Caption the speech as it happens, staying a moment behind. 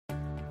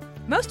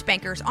Most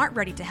bankers aren't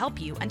ready to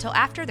help you until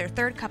after their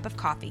third cup of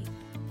coffee.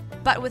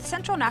 But with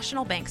Central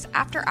National Bank's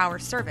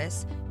after-hours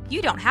service,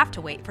 you don't have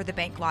to wait for the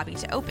bank lobby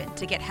to open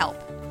to get help.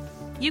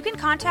 You can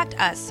contact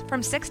us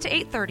from 6 to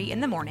 8:30 in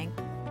the morning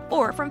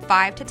or from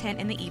 5 to 10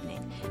 in the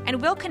evening,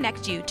 and we'll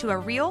connect you to a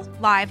real,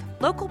 live,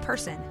 local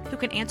person who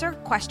can answer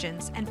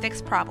questions and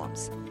fix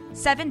problems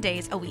 7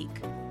 days a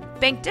week.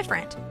 Bank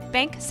different.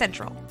 Bank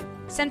Central.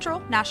 Central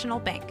National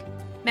Bank.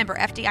 Member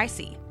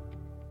FDIC.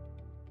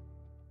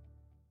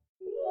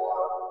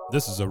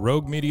 This is a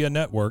Rogue Media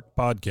Network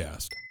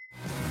podcast.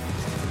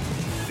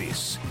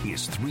 This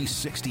is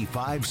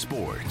 365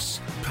 Sports,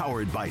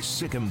 powered by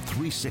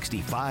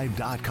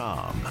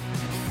Sikkim365.com.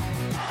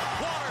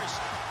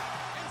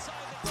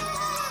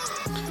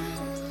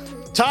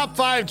 Top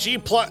 5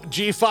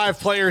 G5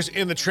 players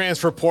in the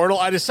transfer portal.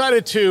 I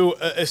decided to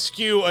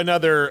eschew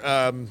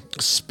another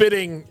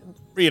spitting,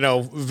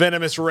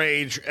 venomous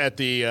rage at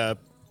the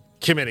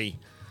committee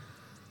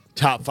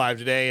top 5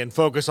 today and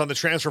focus on the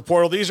transfer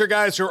portal. These are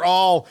guys who are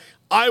all,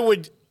 I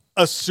would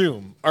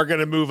assume, are going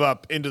to move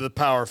up into the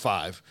Power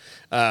 5.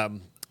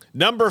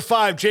 Number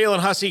 5, Jalen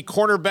Husky,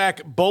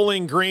 cornerback,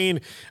 Bowling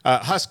Green.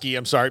 Husky.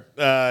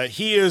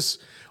 He is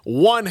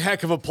one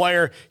heck of a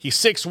player. He's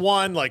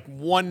 6'1", like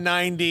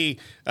 190.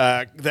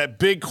 That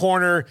big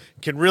corner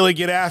can really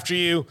get after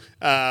you.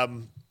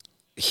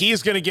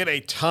 He's going to get a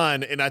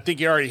ton, and I think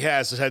he already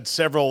has had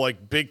several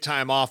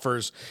big-time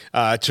offers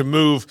to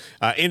move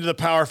into the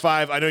Power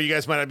 5. I know you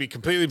guys might not be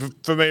completely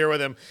familiar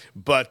with him,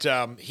 but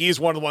he's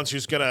one of the ones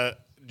who's going to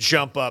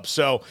jump up.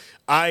 So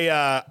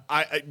I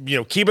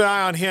keep an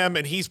eye on him,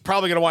 and he's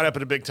probably going to wind up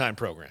in a big-time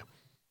program.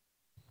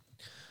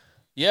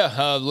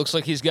 Yeah, looks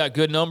like he's got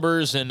good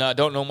numbers, and I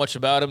don't know much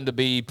about him, to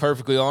be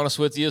perfectly honest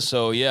with you.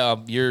 So, yeah,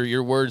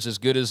 your word's as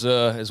good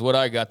as what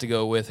I got to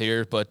go with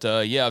here. But,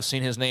 I've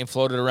seen his name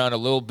floated around a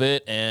little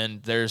bit,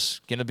 and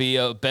there's going to be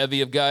a bevy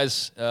of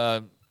guys,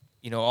 on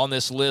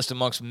this list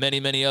amongst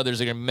many, many others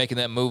that are going to be making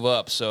that move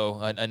up. So,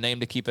 a name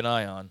to keep an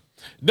eye on.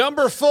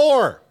 Number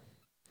 4.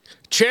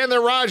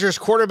 Chandler Rogers,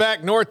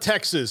 quarterback, North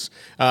Texas,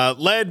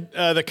 led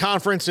the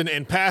conference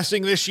in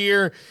passing this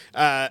year.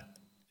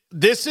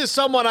 This is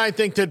someone I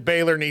think that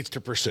Baylor needs to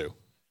pursue.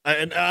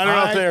 And I don't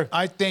know if they're...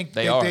 I think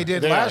they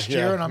did last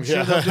year, and I'm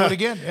sure they'll do it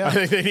again. Yeah. I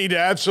think they need to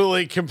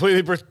absolutely,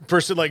 completely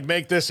pursue,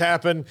 make this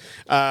happen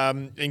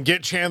and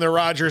get Chandler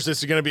Rogers.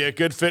 This is going to be a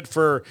good fit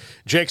for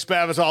Jake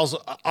Spavital's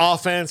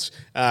offense.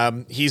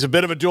 He's a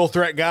bit of a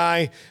dual-threat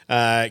guy,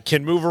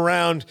 can move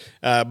around.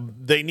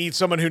 They need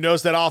someone who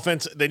knows that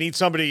offense. They need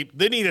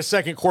a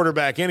second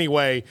quarterback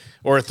anyway,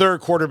 or a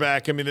third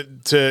quarterback,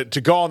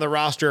 to go on the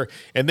roster,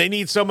 and they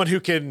need someone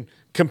who can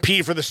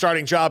compete for the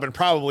starting job and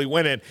probably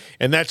win it,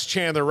 and that's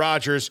Chandler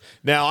Rogers.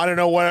 Now, I don't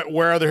know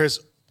where his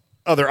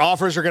other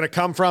offers are going to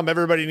come from.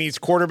 Everybody needs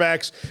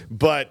quarterbacks,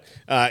 but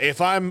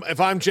if I'm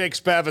Jake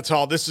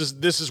Spavital,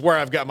 this is where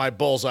I've got my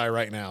bullseye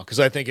right now,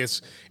 because I think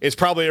it's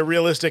probably a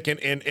realistic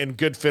and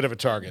good fit of a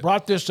target.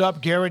 Brought this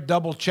up. Garrett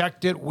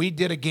double-checked it. We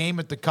did a game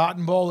at the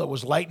Cotton Bowl that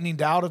was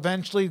lightninged out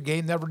eventually. The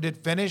game never did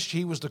finish.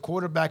 He was the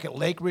quarterback at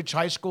Lake Ridge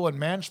High School in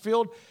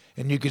Mansfield,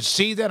 and you could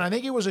see that. I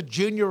think he was a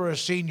junior or a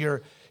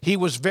senior. He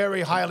was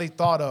very highly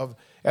thought of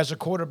as a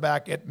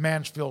quarterback at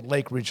Mansfield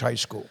Lake Ridge High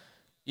School.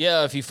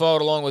 Yeah, if you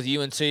followed along with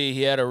UNT,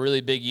 he had a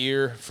really big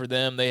year for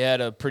them. They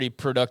had a pretty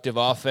productive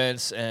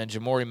offense, and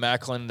Jamori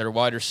Macklin, their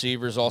wide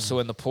receiver, is also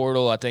in the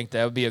portal. I think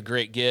that would be a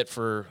great get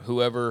for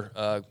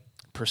whoever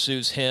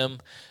pursues him.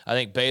 I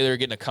think Baylor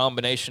getting a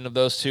combination of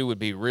those two would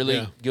be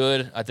really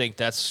good. I think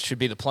that should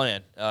be the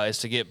plan, is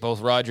to get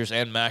both Rogers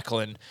and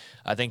Macklin.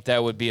 I think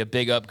that would be a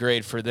big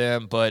upgrade for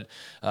them. But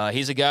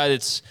he's a guy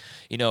that's,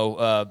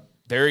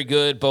 very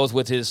good both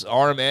with his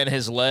arm and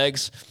his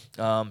legs.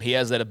 He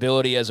has that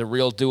ability as a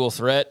real dual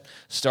threat.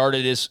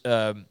 Started his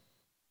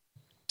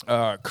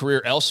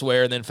career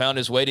elsewhere and then found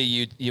his way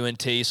to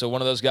UNT. So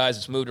one of those guys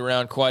that's moved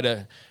around quite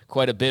a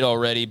bit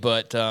already.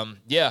 But,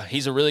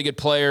 he's a really good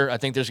player. I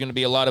think there's going to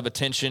be a lot of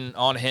attention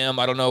on him.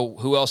 I don't know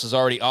who else has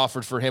already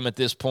offered for him at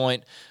this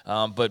point,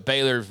 but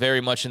Baylor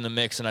very much in the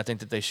mix, and I think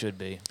that they should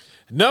be.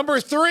 Number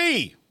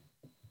 3,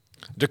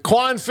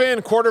 DeQuan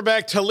Finn,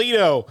 quarterback,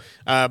 Toledo.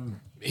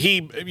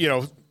 He,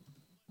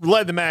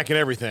 led the MAC and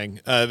everything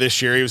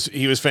this year.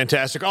 He was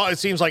fantastic. It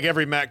seems like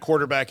every MAC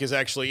quarterback is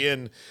actually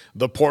in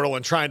the portal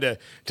and trying to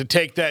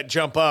take that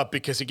jump up,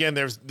 because again,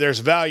 there's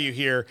value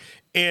here.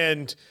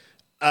 And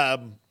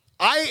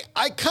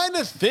I kind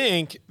of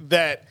think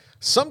that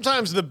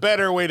sometimes the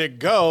better way to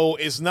go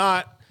is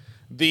not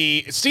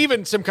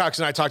Steven Simcox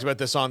and I talked about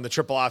this on the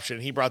triple option.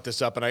 He brought this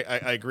up, and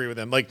I agree with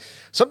him.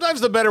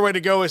 Sometimes the better way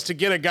to go is to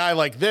get a guy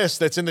like this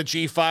that's in the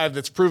G5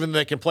 that's proven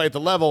they can play at the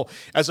level,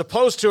 as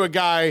opposed to a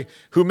guy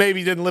who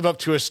maybe didn't live up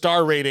to a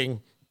star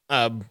rating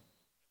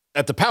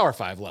at the Power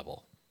 5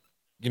 level.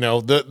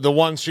 The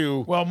ones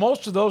who... Well,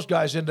 most of those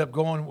guys end up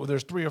going,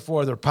 there's 3 or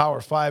 4 of their Power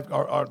 5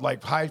 are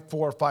like high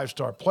 4 or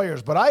 5-star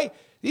players. But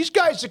these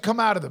guys that come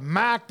out of the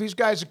MAC, these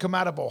guys that come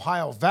out of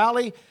Ohio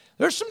Valley,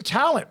 there's some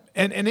talent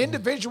and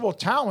individual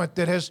talent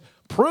that has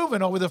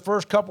proven over the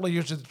first couple of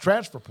years of the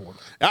transfer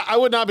portal. I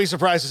would not be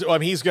surprised.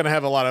 He's going to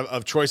have a lot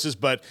of choices,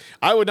 but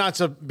I would not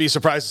be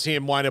surprised to see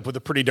him wind up with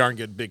a pretty darn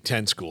good Big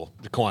Ten school,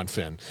 DeQuan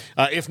Finn.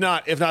 If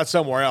not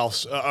somewhere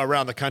else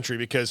around the country,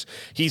 because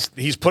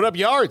he's put up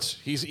yards.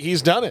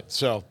 He's done it.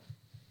 So.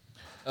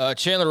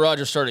 Chandler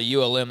Rogers started at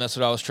ULM. That's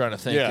what I was trying to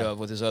think of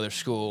with his other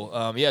school.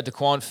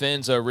 DeQuan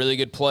Finn's a really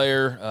good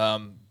player.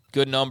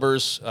 Good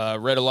numbers.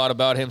 Read a lot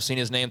about him, seen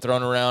his name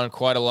thrown around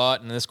quite a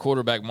lot. In this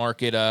quarterback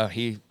market,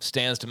 he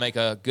stands to make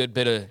a good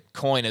bit of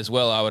coin as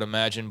well, I would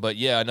imagine. But,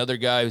 another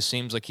guy who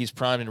seems like he's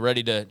primed and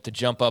ready to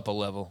jump up a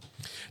level.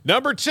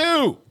 Number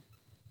 2.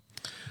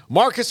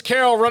 Marcus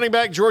Carroll, running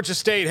back, Georgia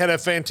State, had a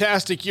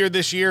fantastic year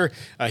this year.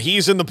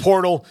 He's in the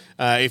portal.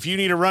 If you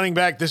need a running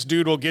back, this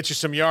dude will get you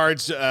some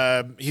yards.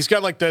 He's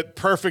got like that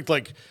perfect,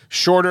 like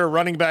shorter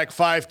running back,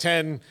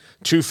 5'10",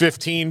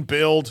 215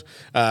 build.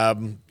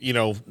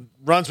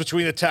 Runs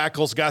between the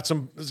tackles, got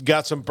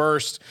some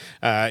burst.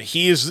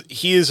 He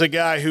is a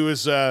guy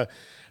who's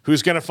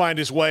going to find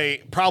his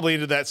way probably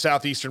into that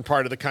southeastern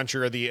part of the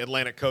country or the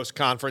Atlantic Coast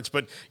Conference.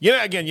 But,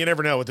 again, you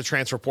never know with the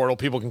transfer portal.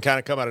 People can kind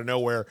of come out of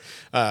nowhere.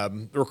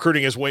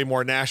 Recruiting is way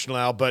more national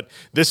now, but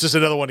this is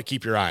another one to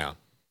keep your eye on.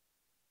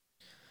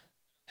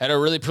 Had a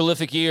really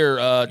prolific year,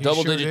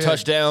 double-digit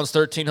touchdowns,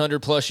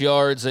 1,300-plus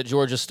yards at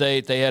Georgia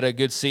State. They had a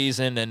good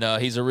season, and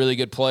he's a really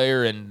good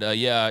player. And,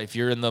 if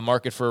you're in the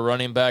market for a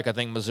running back, I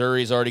think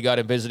Missouri's already got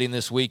him visiting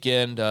this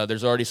weekend.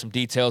 There's already some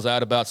details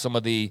out about some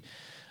of the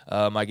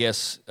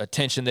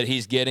attention that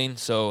he's getting.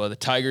 So the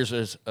Tigers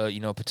is,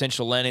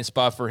 potential landing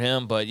spot for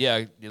him. But,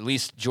 at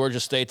least Georgia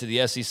State to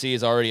the SEC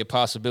is already a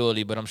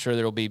possibility, but I'm sure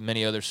there will be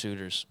many other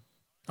suitors.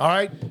 All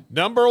right.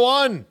 Number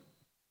 1,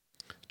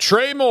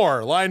 Trey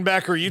Moore,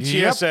 linebacker,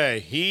 UTSA.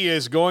 Yep. He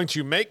is going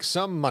to make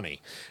some money.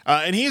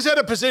 And he's at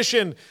a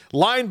position,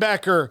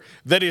 linebacker,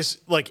 that is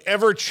like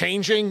ever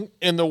changing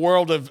in the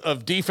world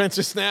of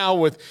defenses now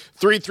with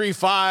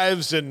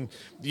 3-3-5s and,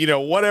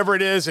 whatever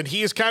it is. And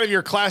he is kind of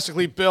your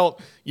classically built,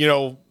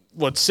 6'2",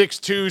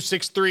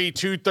 6'3",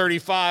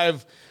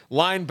 235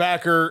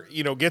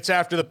 linebacker, gets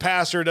after the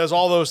passer, does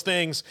all those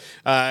things.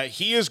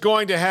 He is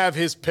going to have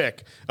his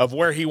pick of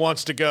where he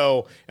wants to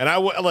go. And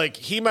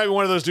he might be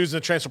one of those dudes in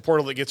the transfer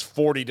portal that gets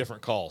 40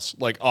 different calls,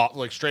 like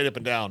straight up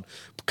and down,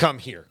 come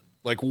here.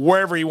 Like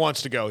wherever he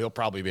wants to go, he'll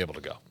probably be able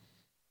to go.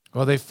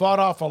 Well, they fought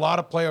off a lot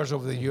of players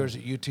over the years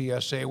at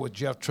UTSA with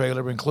Jeff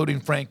Traylor,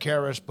 including Frank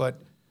Harris.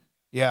 But,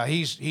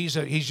 he's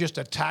just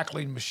a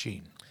tackling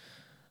machine.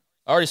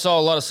 I already saw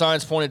a lot of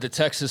signs pointed to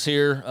Texas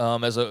here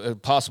as a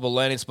possible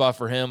landing spot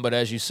for him, but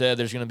as you said,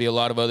 there's going to be a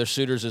lot of other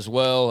suitors as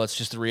well. That's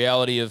just the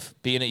reality of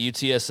being at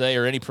UTSA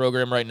or any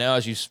program right now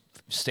as you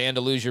stand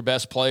to lose your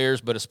best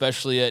players, but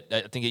especially at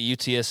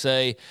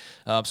UTSA.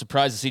 I'm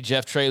surprised to see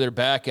Jeff Traylor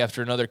back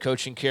after another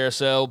coaching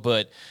carousel,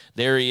 but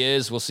there he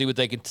is. We'll see what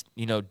they can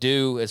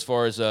do as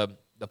far as a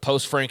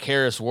post-Frank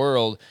Harris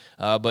world,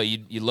 but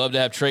you'd love to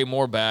have Trey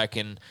Moore back,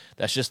 and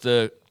that's just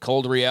the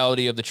cold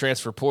reality of the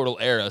transfer portal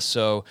era.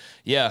 So,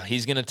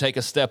 he's going to take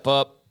a step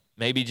up,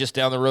 maybe just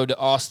down the road to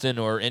Austin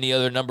or any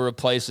other number of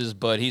places,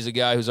 but he's a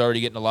guy who's already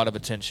getting a lot of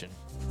attention.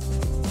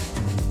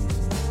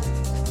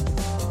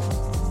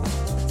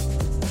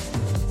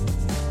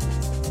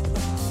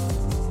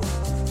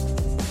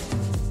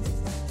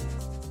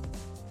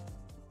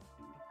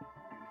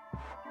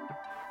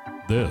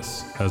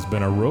 This has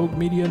been a Rogue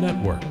Media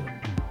Network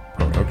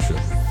production.